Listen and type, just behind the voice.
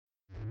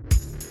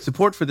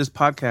Support for this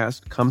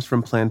podcast comes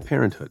from Planned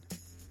Parenthood.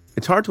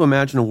 It's hard to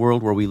imagine a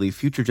world where we leave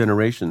future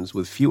generations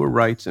with fewer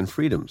rights and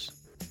freedoms.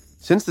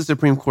 Since the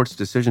Supreme Court's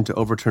decision to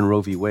overturn Roe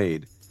v.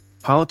 Wade,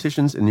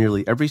 politicians in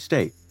nearly every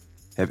state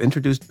have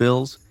introduced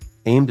bills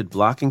aimed at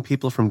blocking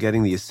people from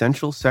getting the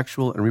essential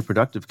sexual and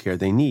reproductive care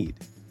they need,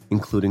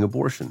 including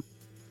abortion.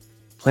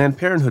 Planned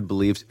Parenthood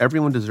believes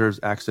everyone deserves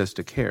access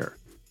to care,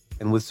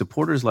 and with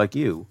supporters like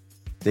you,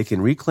 they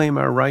can reclaim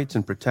our rights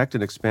and protect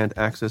and expand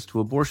access to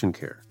abortion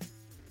care.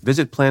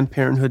 Visit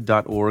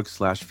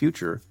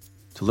PlannedParenthood.org/future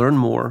to learn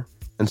more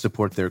and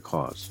support their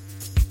cause.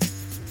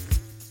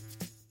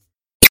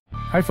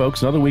 Hi,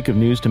 folks. Another week of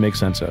news to make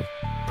sense of.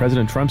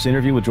 President Trump's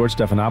interview with George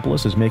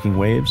Stephanopoulos is making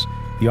waves.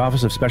 The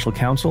Office of Special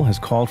Counsel has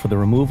called for the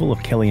removal of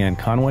Kellyanne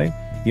Conway.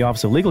 The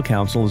Office of Legal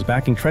Counsel is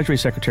backing Treasury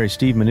Secretary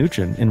Steve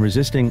Mnuchin in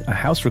resisting a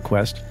House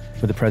request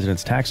for the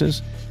president's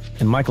taxes.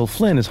 And Michael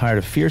Flynn has hired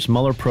a fierce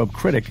Mueller probe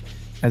critic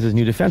as his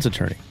new defense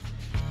attorney.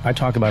 I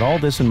talk about all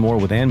this and more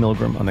with Ann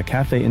Milgram on the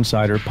Cafe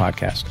Insider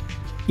podcast.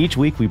 Each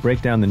week, we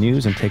break down the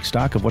news and take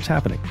stock of what's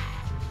happening.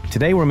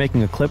 Today, we're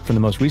making a clip from the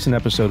most recent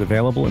episode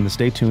available in the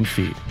Stay Tuned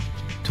feed.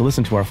 To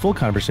listen to our full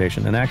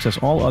conversation and access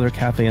all other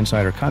Cafe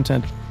Insider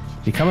content,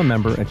 become a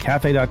member at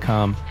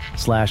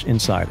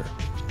cafe.com/insider.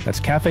 That's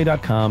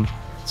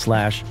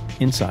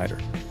cafe.com/insider.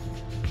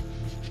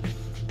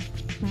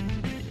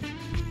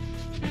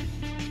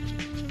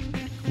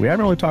 We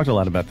haven't really talked a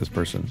lot about this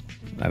person,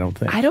 I don't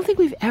think. I don't think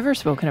we've ever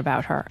spoken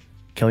about her.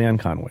 Kellyanne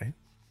Conway.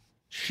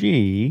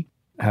 She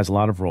has a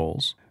lot of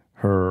roles.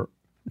 Her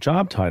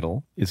job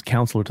title is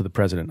counselor to the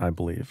president, I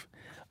believe.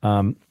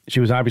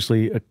 She was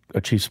obviously a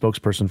chief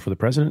spokesperson for the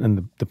president,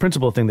 and the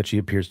principal thing that she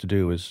appears to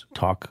do is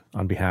talk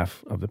on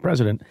behalf of the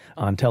president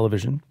on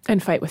television.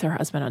 And fight with her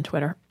husband on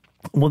Twitter.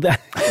 Well, that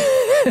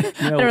I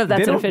don't know if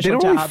that's an official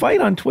job. They don't really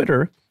fight on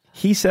Twitter.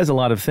 He says a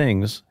lot of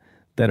things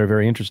that are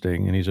very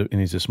interesting, and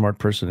he's a smart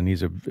person, and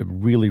he's a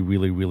really,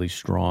 really, really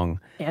strong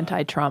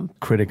anti-Trump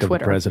critic Twitter. of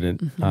the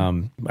president.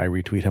 Mm-hmm. I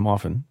retweet him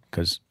often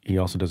because he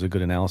also does a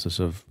good analysis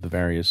of the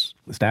various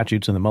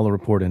statutes and the Mueller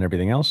report and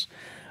everything else.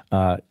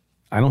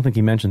 I don't think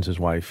he mentions his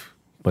wife,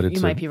 but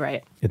you might be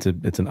right. It's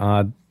an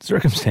odd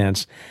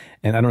circumstance,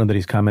 and I don't know that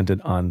he's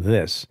commented on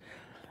this.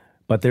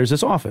 But there's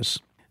this office,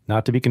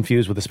 not to be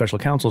confused with the special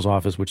counsel's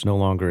office, which no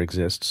longer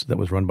exists, that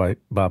was run by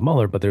Bob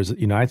Mueller, but there's the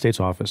United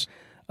States Office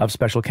of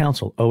Special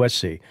Counsel,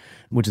 OSC,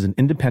 which is an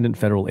independent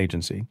federal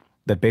agency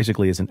that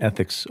basically is an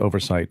ethics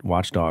oversight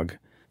watchdog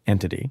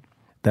entity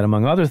that,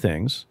 among other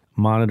things,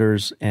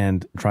 monitors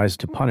and tries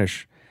to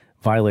punish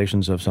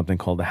violations of something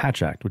called the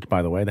Hatch Act, which,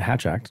 by the way, the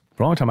Hatch Act,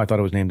 for a long time I thought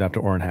it was named after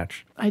Orrin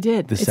Hatch. I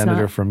did. The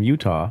senator from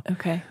Utah,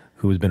 okay,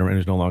 who's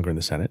no longer in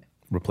the Senate,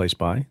 replaced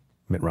by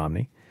Mitt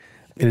Romney.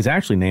 It is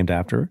actually named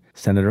after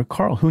Senator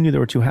Carl. Who knew there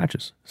were two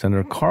Hatches?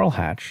 Senator Carl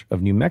Hatch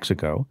of New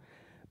Mexico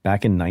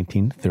back in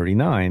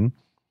 1939,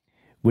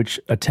 which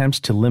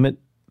attempts to limit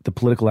the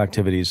political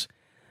activities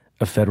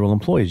of federal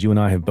employees. You and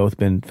I have both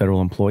been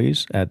federal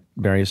employees at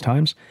various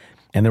times,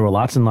 and there were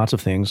lots and lots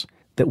of things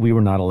that we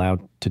were not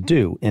allowed to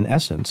do. In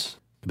essence,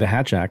 the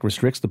Hatch Act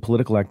restricts the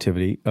political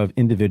activity of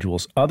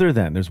individuals other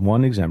than, there's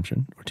one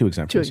exemption, or two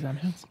exemptions,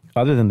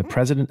 other than the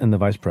president and the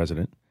vice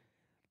president,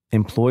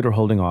 employed or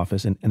holding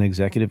office in an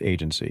executive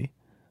agency,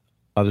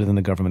 other than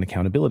the Government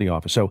Accountability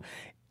Office. So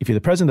if you're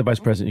the president, the vice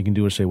president, you can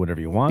do or say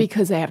whatever you want.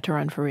 Because they have to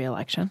run for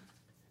re-election.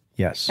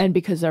 Yes. And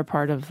because they're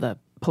part of the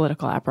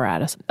political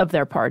apparatus of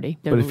their party.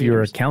 But if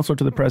you're a counselor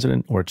to the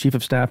president or a chief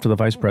of staff to the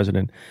vice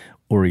president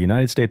or a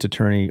United States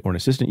attorney or an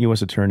assistant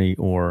U.S. attorney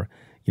or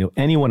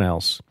anyone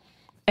else.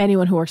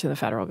 Anyone who works in the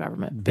federal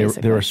government,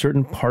 basically. There are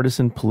certain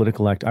partisan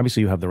political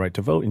obviously, you have the right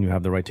to vote and you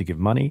have the right to give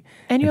money.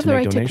 And you have the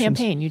right donations. to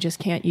campaign. You just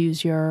can't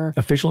use your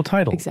official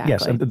title. Exactly.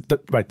 Yes.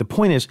 Right. The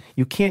point is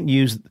you can't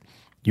use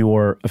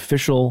your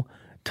official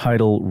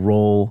title,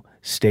 role,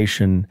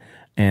 station,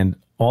 and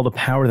all the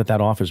power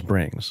that office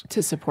brings.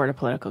 To support a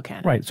political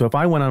candidate. Right. So if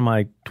I went on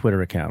my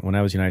Twitter account when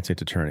I was United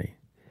States attorney,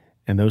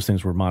 and those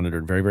things were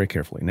monitored very, very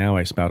carefully. Now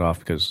I spout off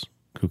because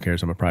who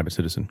cares? I'm a private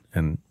citizen,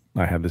 and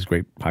I have this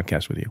great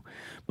podcast with you.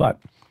 But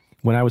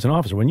when I was in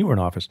office, or when you were in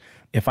office,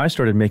 if I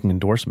started making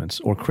endorsements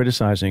or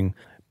criticizing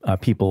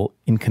people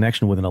in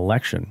connection with an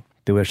election,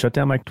 they would have shut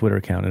down my Twitter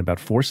account in about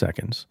 4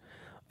 seconds,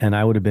 and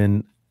I would have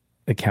been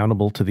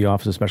accountable to the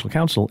Office of Special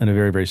Counsel in a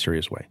very, very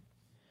serious way.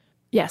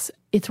 Yes.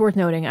 It's worth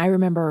noting. I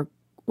remember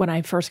when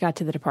I first got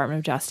to the Department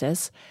of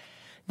Justice,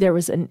 there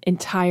was an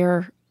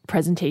entire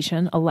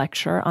presentation, a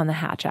lecture on the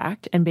Hatch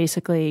Act, and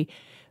basically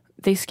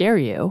they scare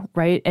you,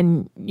 right?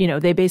 And,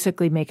 they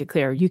basically make it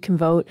clear you can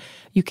vote,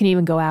 you can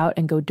even go out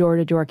and go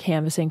door-to-door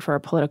canvassing for a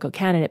political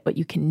candidate, but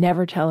you can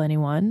never tell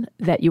anyone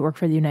that you work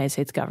for the United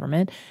States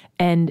government,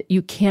 and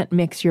you can't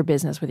mix your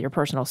business with your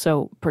personal.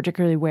 So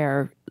particularly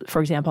where,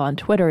 for example, on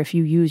Twitter, if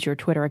you use your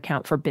Twitter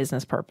account for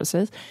business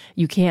purposes,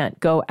 you can't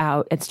go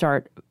out and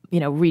start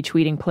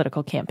retweeting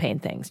political campaign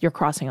things. You're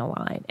crossing a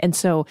line. And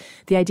so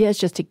the idea is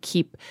just to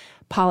keep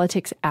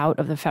politics out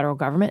of the federal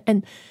government.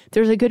 And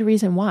there's a good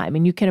reason why. I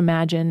mean, you can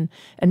imagine,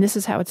 and this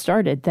is how it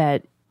started,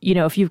 that,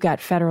 if you've got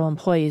federal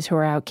employees who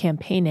are out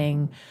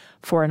campaigning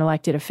for an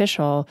elected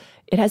official,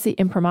 it has the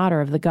imprimatur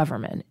of the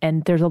government.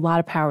 And there's a lot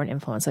of power and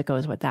influence that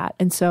goes with that.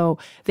 And so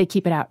they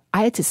keep it out.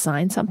 I had to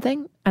sign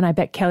something, and I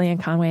bet Kellyanne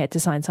Conway had to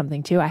sign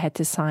something too. I had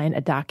to sign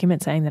a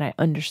document saying that I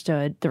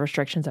understood the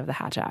restrictions of the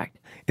Hatch Act.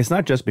 It's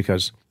not just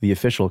because the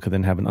official could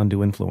then have an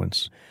undue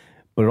influence,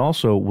 but it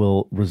also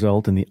will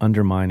result in the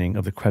undermining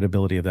of the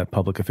credibility of that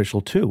public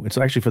official too. It's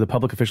actually for the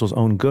public official's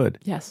own good.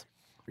 Yes.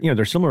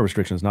 There's similar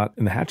restrictions, not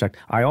in the Hatch Act.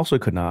 I also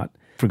could not,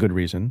 for good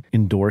reason,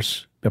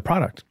 endorse a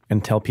product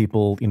and tell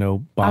people,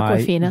 buy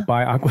Aquafina.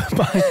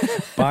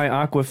 buy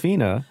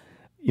Aquafina,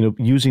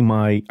 using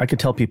I could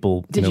tell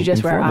people, Did you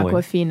just informally.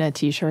 wear Aquafina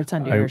T-shirts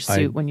under your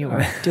suit when you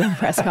were doing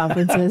press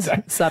conferences?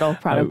 Subtle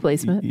product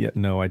placement? Yeah,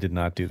 no, I did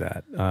not do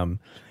that.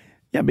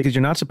 Because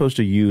you're not supposed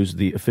to use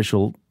the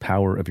official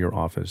power of your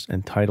office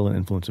and title and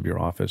influence of your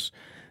office.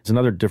 It's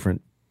another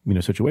different,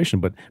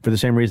 situation. But for the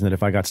same reason that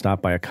if I got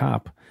stopped by a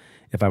cop,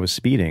 if I was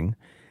speeding,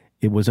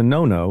 it was a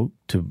no-no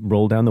to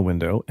roll down the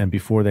window and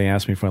before they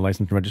asked me for my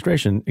license and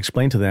registration,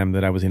 explain to them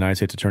that I was the United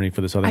States Attorney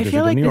for the Southern District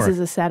of New York. I feel like this is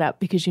a setup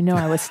because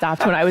I was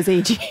stopped when I was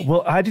AG.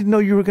 Well, I didn't know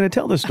you were going to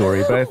tell the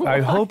story, but I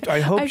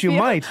hoped you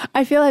might.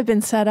 I feel I've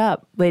been set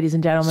up, ladies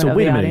and gentlemen. So of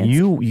wait the a minute,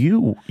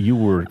 audience. you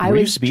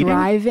were speeding?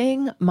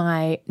 Driving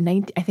my I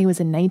think it was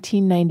a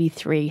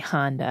 1993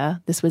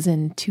 Honda. This was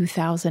in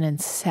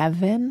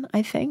 2007,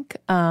 I think.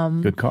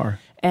 Good car.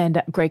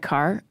 And great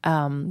car.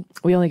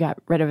 We only got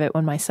rid of it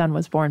when my son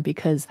was born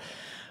because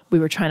we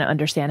were trying to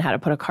understand how to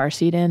put a car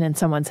seat in. And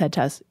someone said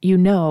to us,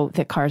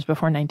 that cars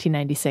before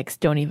 1996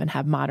 don't even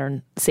have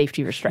modern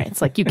safety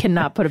restraints. Like you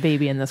cannot put a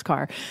baby in this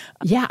car.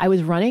 Yeah, I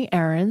was running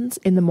errands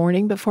in the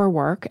morning before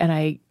work and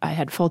I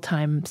had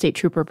full-time state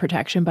trooper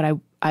protection, but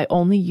I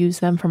only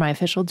used them for my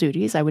official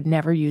duties. I would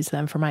never use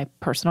them for my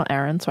personal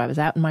errands. So I was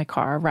out in my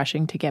car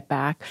rushing to get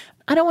back.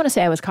 I don't want to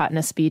say I was caught in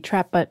a speed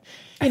trap, but,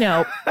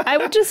 I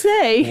would just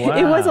say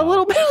It was a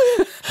little bit.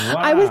 Wow.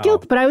 I was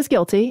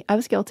guilty. I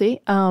was guilty.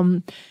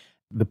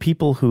 The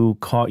people who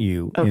caught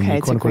you in the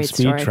quote-unquote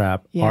speed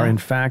trap are, in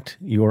fact,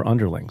 your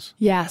underlings.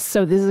 Yes.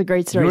 So this is a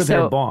great story. You're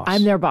their boss.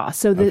 I'm their boss.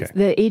 So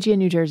the AG in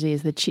New Jersey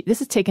is the chief.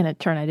 This is taking a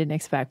turn I didn't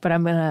expect, but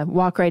I'm going to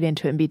walk right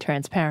into it and be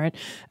transparent.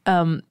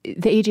 The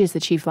AG is the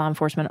chief law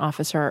enforcement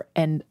officer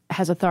and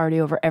has authority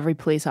over every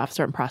police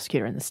officer and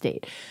prosecutor in the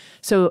state.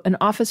 So an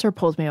officer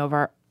pulls me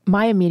over.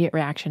 My immediate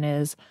reaction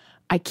is,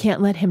 I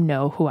can't let him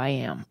know who I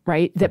am,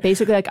 right? That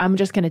basically, I'm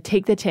just going to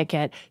take the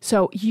ticket.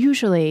 So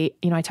usually,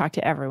 I talk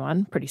to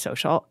everyone, pretty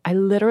social. I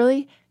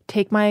literally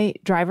take my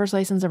driver's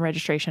license and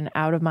registration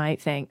out of my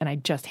thing and I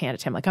just hand it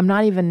to him. I'm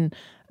not even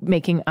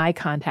making eye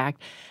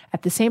contact.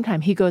 At the same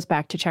time, he goes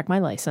back to check my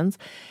license.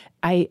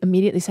 I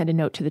immediately send a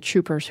note to the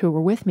troopers who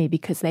were with me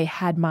because they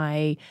had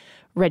my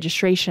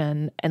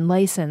registration and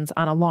license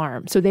on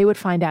alarm. So they would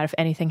find out if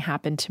anything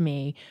happened to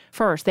me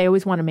first. They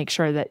always want to make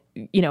sure that,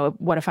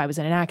 what if I was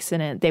in an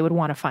accident? They would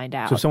want to find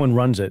out. So if someone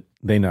runs it,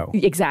 they know.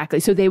 Exactly.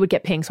 So they would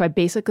get pinged. So I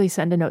basically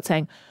send a note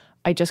saying,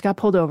 I just got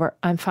pulled over.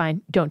 I'm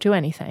fine. Don't do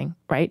anything,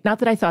 right? Not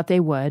that I thought they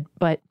would,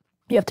 but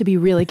you have to be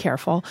really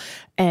careful.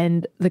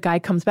 And the guy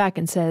comes back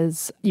and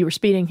says, you were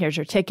speeding. Here's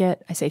your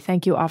ticket. I say,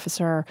 thank you,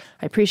 officer.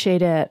 I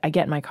appreciate it. I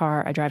get in my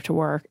car. I drive to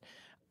work.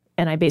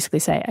 And I basically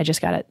say, I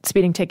just got a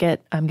speeding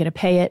ticket. I'm going to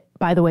pay it.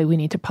 By the way, we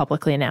need to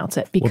publicly announce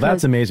it. Well,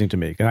 that's amazing to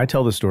me. And I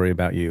tell the story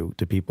about you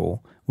to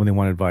people when they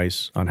want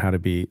advice on how to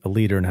be a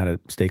leader and how to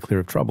stay clear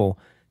of trouble,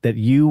 that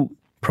you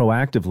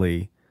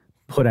proactively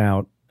put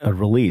out a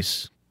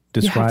release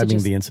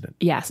describing the incident.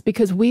 Yes,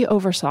 because we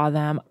oversaw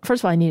them.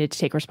 First of all, I needed to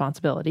take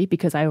responsibility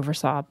because I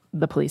oversaw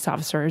the police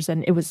officers.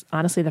 And it was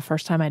honestly the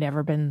first time I'd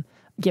ever been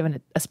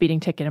given a speeding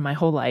ticket in my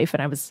whole life.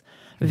 And I was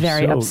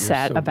very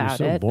upset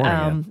about it.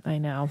 Boring, I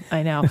know.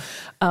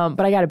 But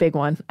I got a big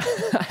one.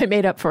 I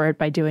made up for it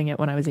by doing it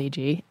when I was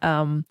AG.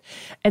 And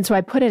so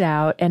I put it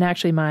out. And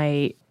actually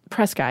my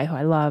press guy, who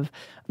I love,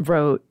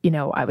 wrote,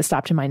 I was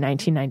stopped in my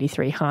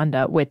 1993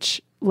 Honda,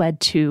 which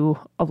led to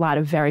a lot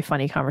of very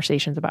funny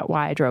conversations about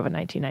why I drove a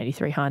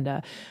 1993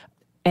 Honda.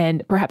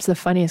 And perhaps the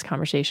funniest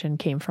conversation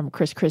came from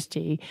Chris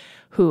Christie,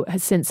 who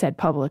has since said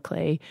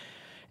publicly,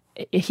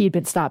 he'd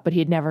been stopped, but he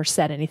had never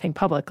said anything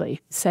publicly.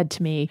 Said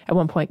to me at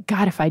one point,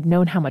 God, if I'd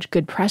known how much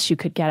good press you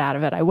could get out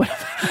of it, I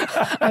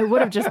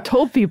would have just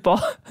told people.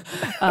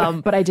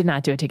 But I did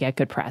not do it to get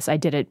good press. I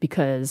did it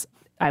because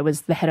I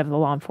was the head of the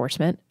law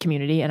enforcement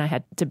community and I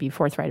had to be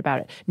forthright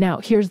about it. Now,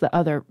 here's the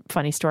other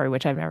funny story,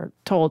 which I've never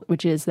told,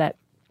 which is that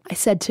I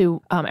said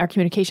to our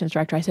communications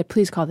director, I said,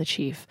 please call the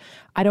chief.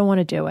 I don't want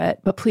to do it,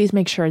 but please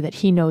make sure that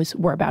he knows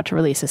we're about to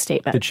release a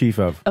statement. The chief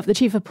of the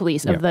chief of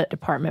police of the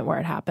department where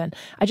it happened.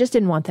 I just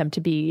didn't want them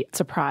to be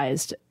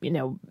surprised,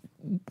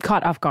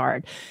 caught off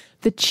guard.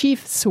 The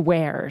chief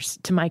swears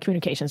to my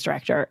communications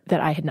director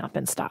that I had not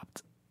been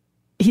stopped.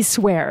 He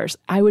swears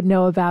I would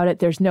know about it.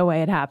 There's no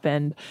way it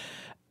happened.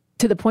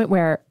 To the point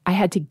where I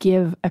had to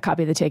give a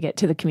copy of the ticket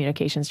to the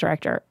communications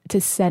director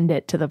to send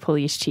it to the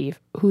police chief,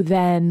 who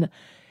then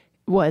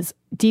was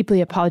deeply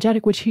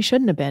apologetic, which he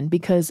shouldn't have been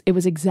because it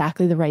was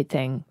exactly the right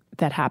thing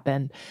that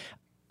happened.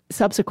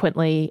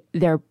 subsequently,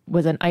 there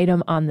was an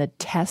item on the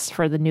test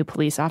for the new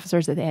police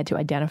officers that they had to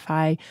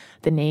identify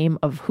the name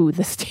of who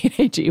the state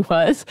AG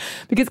was,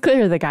 because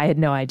clearly the guy had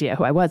no idea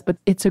who I was. But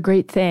it's a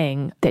great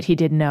thing that he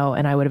didn't know,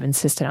 and I would have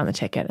insisted on the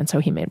ticket. And so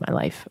he made my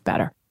life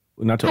better.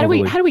 Not to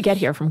how do we get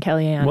here from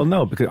Kellyanne? Well,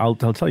 no, because I'll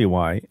tell you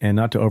why, and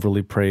not to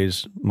overly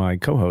praise my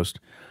co-host,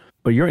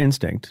 but your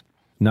instinct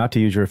not to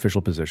use your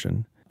official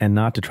position and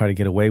not to try to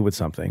get away with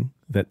something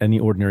that any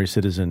ordinary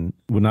citizen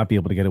would not be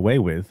able to get away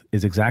with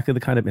is exactly the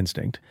kind of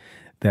instinct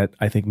that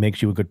I think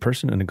makes you a good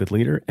person and a good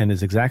leader, and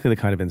is exactly the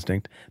kind of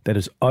instinct that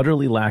is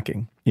utterly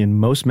lacking in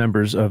most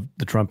members of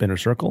the Trump inner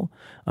circle,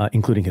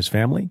 including his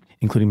family,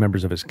 including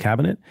members of his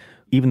cabinet,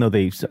 even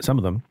though some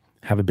of them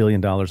have $1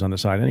 billion on the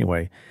side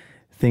anyway,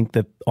 think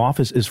that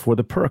office is for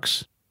the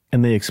perks,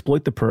 and they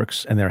exploit the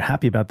perks, and they're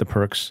happy about the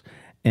perks,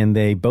 and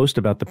they boast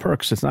about the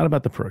perks. It's not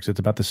about the perks. It's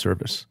about the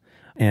service.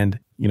 And,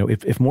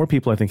 if more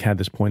people, I think, had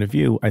this point of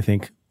view, I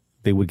think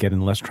they would get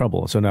in less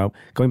trouble. So now,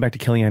 going back to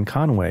Kellyanne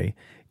Conway,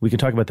 we can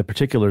talk about the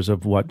particulars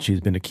of what she's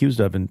been accused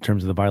of in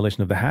terms of the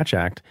violation of the Hatch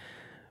Act.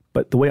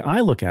 But the way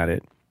I look at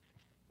it,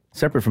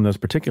 separate from those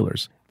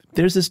particulars,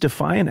 there's this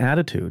defiant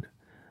attitude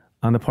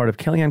on the part of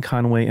Kellyanne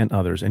Conway and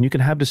others. And you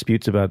can have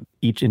disputes about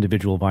each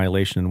individual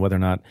violation and whether or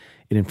not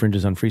it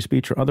infringes on free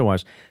speech or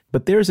otherwise.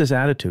 But there's this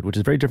attitude, which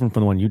is very different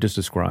from the one you just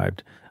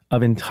described,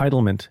 of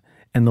entitlement,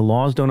 and the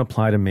laws don't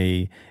apply to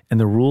me, and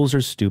the rules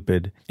are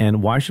stupid,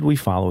 and why should we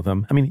follow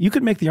them? I mean, you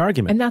could make the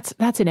argument. And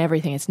that's in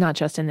everything. It's not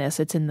just in this.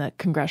 It's in the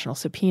congressional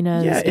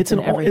subpoenas. Yeah, it's in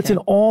everything. It's in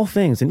all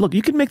things. And look,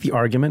 you could make the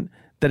argument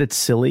that it's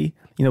silly.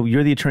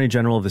 You're the Attorney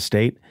General of the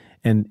state,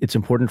 and it's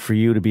important for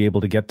you to be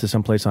able to get to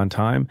someplace on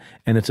time,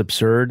 and it's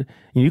absurd.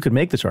 You could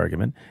make this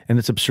argument, and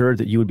it's absurd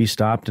that you would be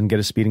stopped and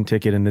get a speeding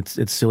ticket, and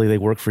it's silly they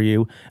work for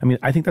you. I mean,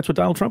 I think that's what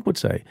Donald Trump would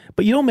say.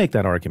 But you don't make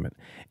that argument.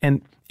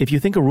 And if you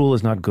think a rule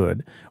is not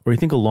good, or you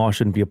think a law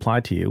shouldn't be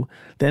applied to you,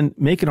 then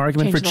make an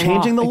argument for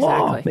changing the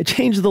law. Exactly.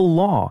 Change the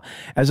law,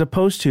 as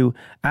opposed to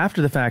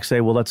after the fact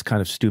say, well, that's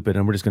kind of stupid,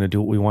 and we're just going to do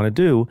what we want to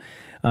do.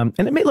 And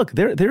it may look,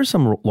 there are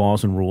some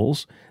laws and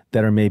rules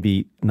that are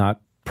maybe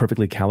not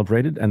perfectly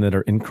calibrated and that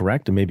are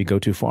incorrect and maybe go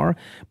too far.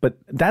 But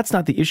that's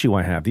not the issue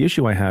I have. The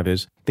issue I have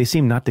is they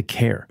seem not to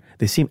care.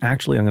 They seem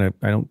actually, I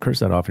don't curse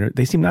that often,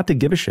 they seem not to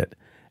give a shit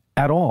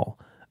at all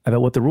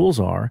about what the rules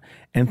are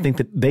and think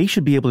that they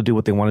should be able to do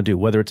what they want to do,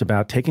 whether it's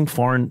about taking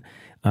foreign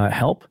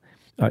help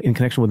in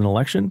connection with an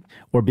election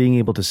or being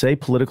able to say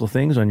political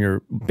things on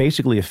your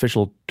basically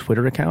official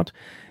Twitter account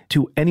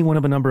to any one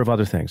of a number of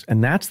other things.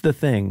 And that's the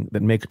thing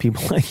that makes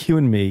people like you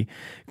and me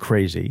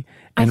crazy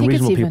and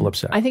reasonable people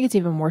upset. I think it's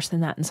even worse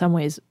than that in some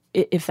ways,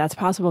 if that's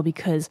possible,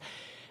 because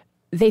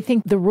they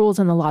think the rules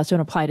and the laws don't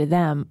apply to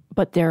them,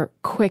 but they're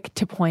quick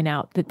to point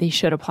out that they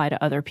should apply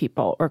to other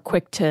people or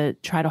quick to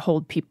try to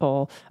hold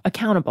people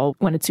accountable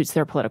when it suits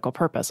their political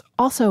purpose.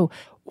 Also,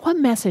 what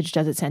message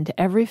does it send to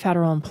every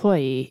federal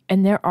employee?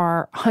 And there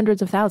are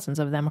hundreds of thousands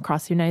of them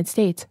across the United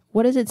States.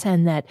 What does it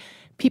send that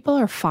people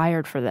are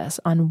fired for this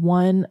on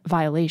one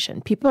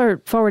violation? People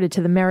are forwarded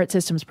to the Merit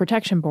Systems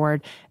Protection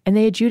Board and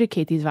they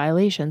adjudicate these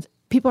violations.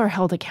 People are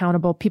held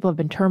accountable. People have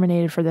been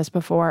terminated for this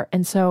before.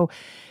 And so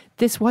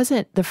this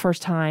wasn't the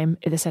first time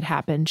this had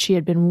happened. She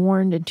had been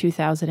warned in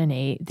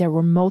 2008. There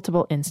were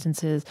multiple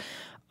instances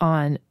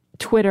on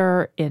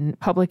Twitter, in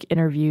public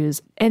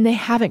interviews, and they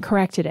haven't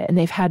corrected it. And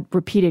they've had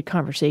repeated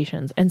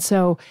conversations. And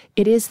so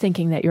it is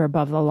thinking that you're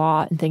above the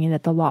law and thinking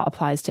that the law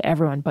applies to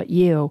everyone but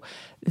you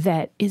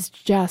that is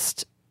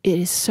just, it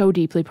is so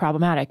deeply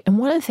problematic. And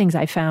one of the things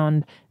I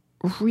found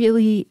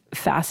really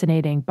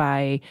fascinating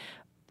by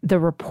the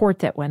report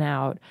that went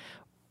out,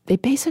 they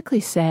basically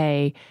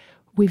say,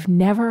 we've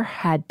never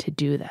had to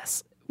do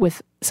this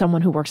with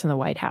someone who works in the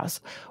White House.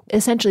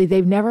 Essentially,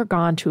 they've never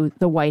gone to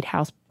the White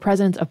House,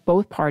 presidents of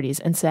both parties,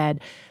 and said,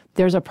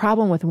 there's a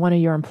problem with one of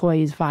your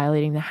employees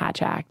violating the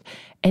Hatch Act,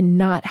 and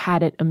not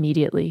had it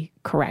immediately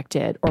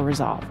corrected or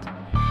resolved.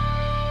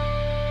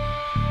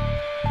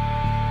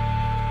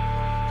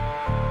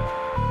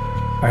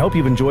 I hope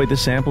you've enjoyed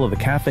this sample of the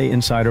Cafe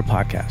Insider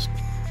podcast.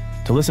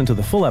 To listen to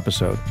the full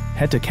episode,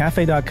 head to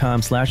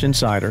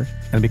cafe.com/insider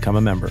and become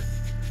a member.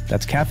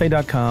 That's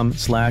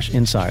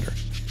cafe.com/insider.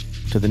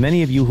 To the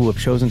many of you who have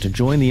chosen to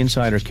join the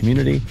Insider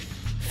community,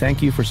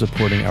 thank you for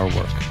supporting our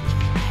work.